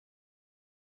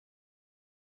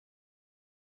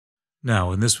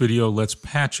Now, in this video, let's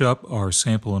patch up our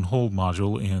sample and hold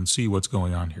module and see what's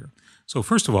going on here. So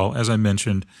first of all, as I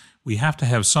mentioned, we have to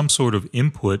have some sort of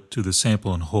input to the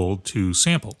sample and hold to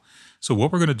sample. So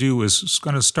what we're going to do is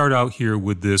going to start out here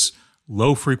with this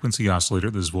low frequency oscillator,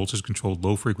 this voltage controlled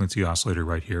low frequency oscillator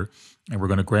right here, and we're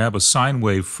going to grab a sine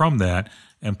wave from that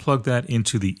and plug that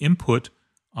into the input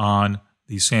on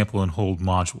the sample and hold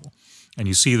module. And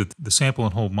you see that the sample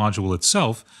and hold module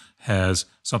itself has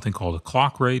something called a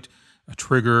clock rate, a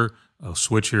trigger, a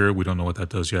switch here, we don't know what that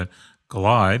does yet,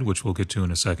 glide, which we'll get to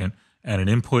in a second, and an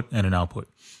input and an output.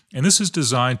 And this is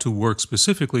designed to work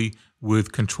specifically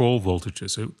with control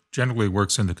voltages. It generally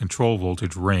works in the control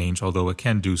voltage range, although it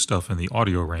can do stuff in the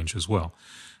audio range as well.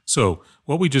 So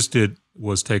what we just did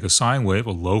was take a sine wave,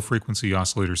 a low frequency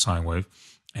oscillator sine wave,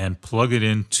 and plug it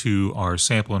into our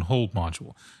sample and hold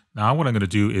module. Now what I'm going to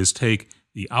do is take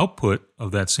the output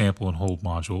of that sample and hold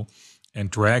module and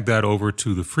drag that over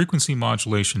to the frequency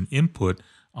modulation input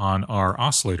on our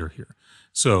oscillator here.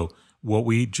 So what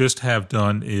we just have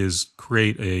done is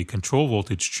create a control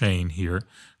voltage chain here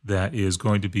that is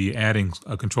going to be adding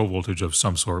a control voltage of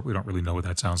some sort, we don't really know what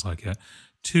that sounds like yet,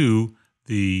 to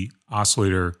the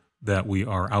oscillator that we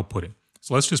are outputting.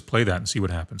 So let's just play that and see what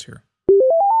happens here.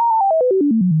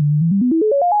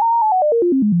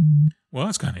 Well,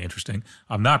 that's kind of interesting.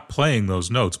 I'm not playing those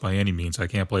notes by any means. I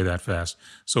can't play that fast.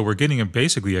 So we're getting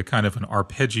basically a kind of an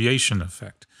arpeggiation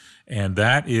effect. And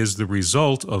that is the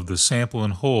result of the sample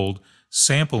and hold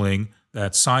sampling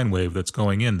that sine wave that's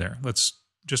going in there. Let's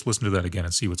just listen to that again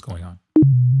and see what's going on.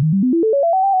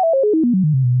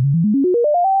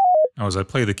 Now, as I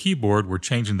play the keyboard, we're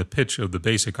changing the pitch of the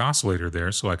basic oscillator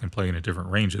there so I can play in different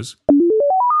ranges.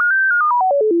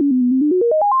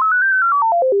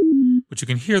 But you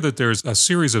can hear that there's a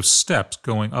series of steps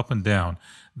going up and down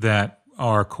that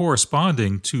are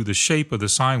corresponding to the shape of the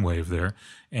sine wave there.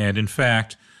 And in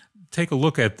fact, take a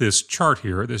look at this chart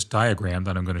here, this diagram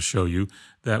that I'm going to show you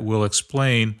that will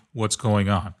explain what's going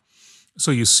on.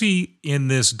 So you see in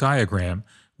this diagram,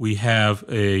 we have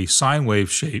a sine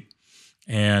wave shape,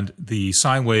 and the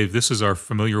sine wave, this is our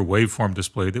familiar waveform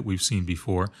display that we've seen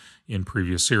before in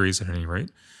previous series at any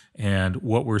rate. And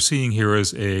what we're seeing here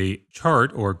is a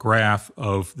chart or graph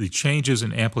of the changes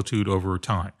in amplitude over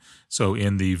time. So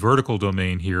in the vertical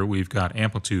domain here, we've got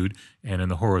amplitude, and in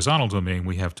the horizontal domain,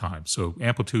 we have time. So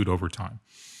amplitude over time.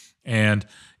 And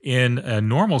in a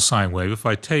normal sine wave, if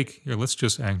I take, here, let's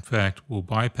just, in fact, we'll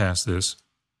bypass this.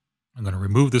 I'm going to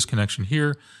remove this connection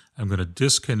here. I'm going to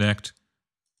disconnect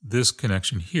this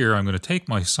connection here. I'm going to take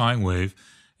my sine wave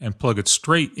and plug it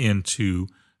straight into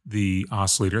the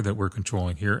oscillator that we're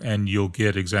controlling here, and you'll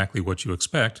get exactly what you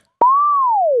expect.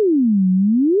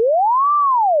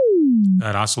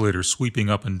 That oscillator sweeping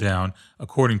up and down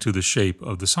according to the shape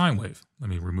of the sine wave. Let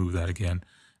me remove that again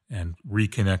and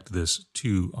reconnect this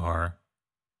to our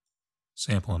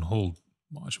sample and hold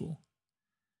module.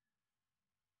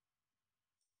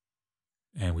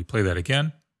 And we play that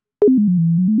again.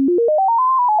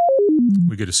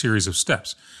 We get a series of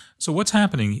steps. So what's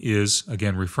happening is,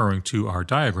 again referring to our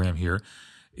diagram here,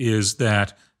 is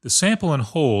that the sample and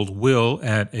hold will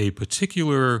at a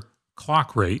particular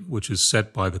clock rate, which is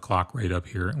set by the clock rate up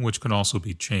here, and which can also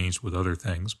be changed with other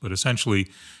things, but essentially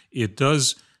it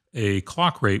does a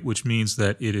clock rate, which means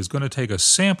that it is going to take a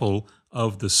sample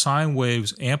of the sine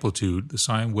wave's amplitude, the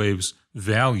sine wave's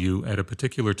value at a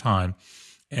particular time,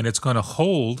 and it's going to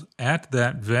hold at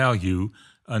that value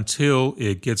until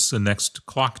it gets the next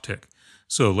clock tick.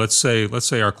 So let's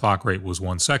say our clock rate was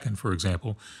 1 second, for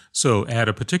example. So at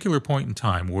a particular point in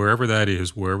time, wherever that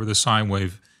is, wherever the sine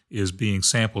wave is being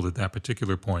sampled at that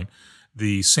particular point,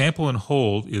 the sample and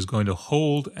hold is going to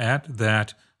hold at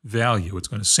that value. It's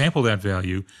going to sample that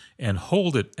value and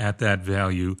hold it at that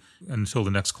value until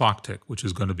the next clock tick, which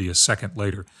is going to be a second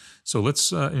later. So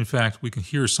let's, in fact, we can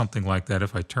hear something like that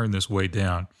if I turn this way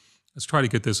down. Let's try to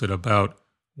get this at about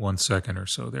 1 second or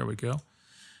so. There we go.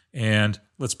 And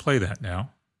let's play that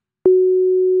now.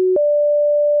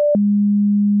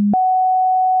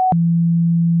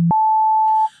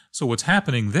 So what's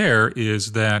happening there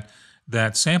is that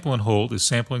sample and hold is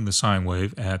sampling the sine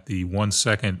wave at the 1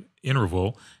 second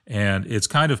interval, and it's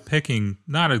kind of picking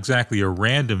not exactly a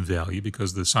random value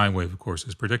because the sine wave, of course,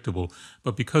 is predictable,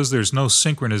 but because there's no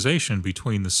synchronization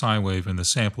between the sine wave and the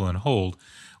sample and hold,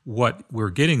 what we're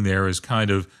getting there is kind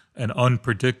of an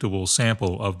unpredictable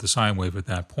sample of the sine wave at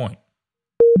that point.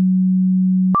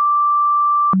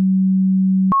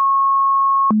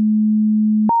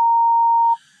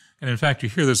 And in fact, you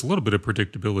hear there's a little bit of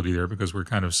predictability there because we're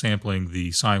kind of sampling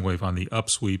the sine wave on the up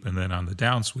sweep and then on the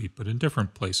down sweep, but in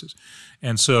different places.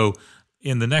 And so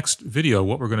In the next video,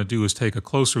 what we're going to do is take a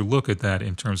closer look at that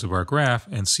in terms of our graph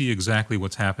and see exactly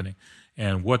what's happening.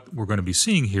 And what we're going to be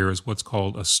seeing here is what's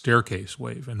called a staircase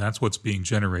wave, and that's what's being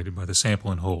generated by the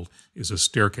sample and hold, is a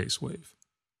staircase wave.